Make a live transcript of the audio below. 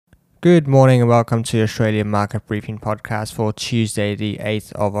Good morning and welcome to Australian Market Briefing Podcast for Tuesday, the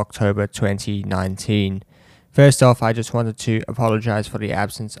 8th of October 2019. First off, I just wanted to apologize for the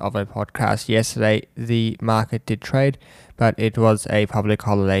absence of a podcast yesterday. The market did trade, but it was a public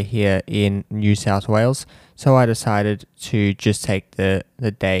holiday here in New South Wales, so I decided to just take the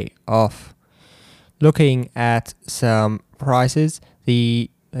day off. Looking at some prices,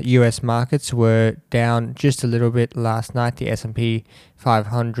 the US markets were down just a little bit last night. The S&P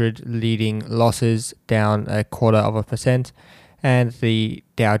 500 leading losses down 0.25%, and the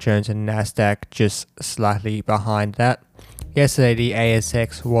Dow Jones and Nasdaq just slightly behind that. Yesterday, the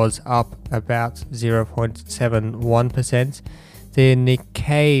ASX was up about 0.71%. The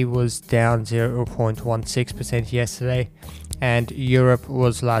Nikkei was down 0.16% yesterday, and Europe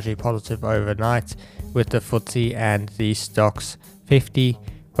was largely positive overnight, with the FTSE and the Stocks 50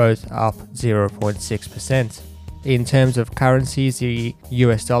 both up 0.6%. In terms of currencies, the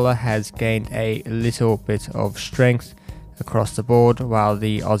US dollar has gained a little bit of strength across the board, while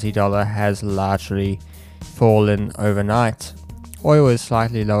the Aussie dollar has largely fallen overnight. Oil is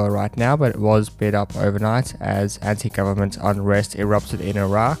slightly lower right now, but it was bid up overnight as anti-government unrest erupted in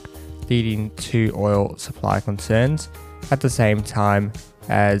Iraq, leading to oil supply concerns, at the same time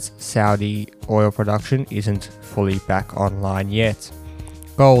as Saudi oil production isn't fully back online yet.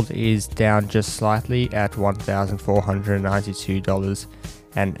 Gold is down just slightly at $1,492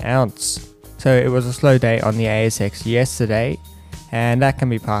 an ounce. So it was a slow day on the ASX yesterday, and that can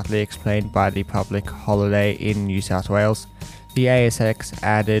be partly explained by the public holiday in New South Wales. The ASX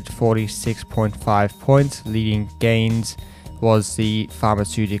added 46.5 points. Leading gains was the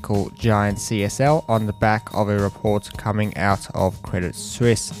pharmaceutical giant CSL on the back of a report coming out of Credit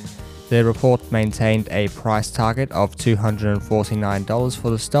Suisse. The report maintained a price target of $249 for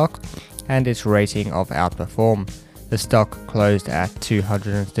the stock and its rating of outperform. The stock closed at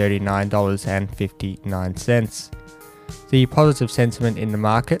 $239.59. The positive sentiment in the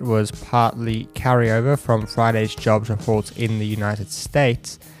market was partly carryover from Friday's jobs reports in the United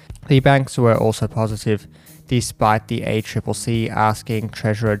States. The banks were also positive, despite the ACCC asking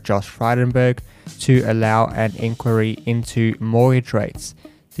Treasurer Josh Frydenberg to allow an inquiry into mortgage rates.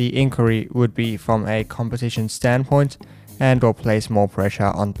 The inquiry would be from a competition standpoint and will place more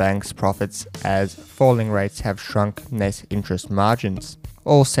pressure on banks' profits as falling rates have shrunk net interest margins.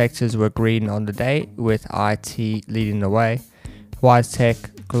 All sectors were green on the day, with IT leading the way.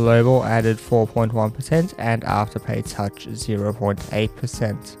 WiseTech Global added 4.1% and Afterpay touched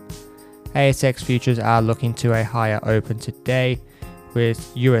 0.8%. ASX futures are looking to a higher open today,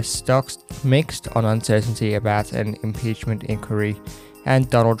 with US stocks mixed on uncertainty about an impeachment inquiry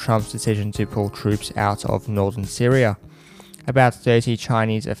and Donald Trump's decision to pull troops out of northern Syria. About 30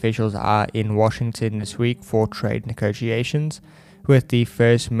 Chinese officials are in Washington this week for trade negotiations, with the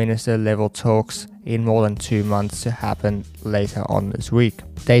First Minister level talks in more than 2 months to happen later on this week.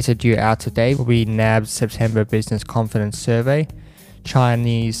 Data due out today will be NAB's September Business Confidence Survey,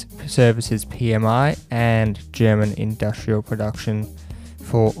 Chinese Services PMI, and German industrial production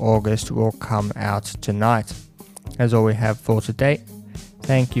for August will come out tonight. That's all we have for today.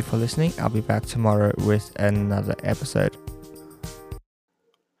 Thank you for listening. I'll be back tomorrow with another episode.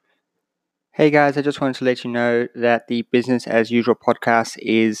 Hey guys, I just wanted to let you know that the Business as Usual podcast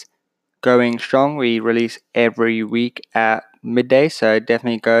is going strong. We release every week at midday, so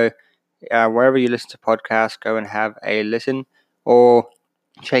definitely go wherever you listen to podcasts, go and have a listen, or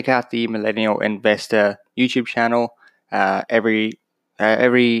check out the Millennial Investor YouTube channel. Every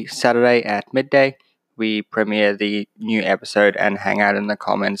Saturday at midday, we premiere the new episode and hang out in the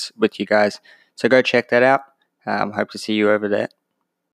comments with you guys. So go check that out. Hope to see you over there.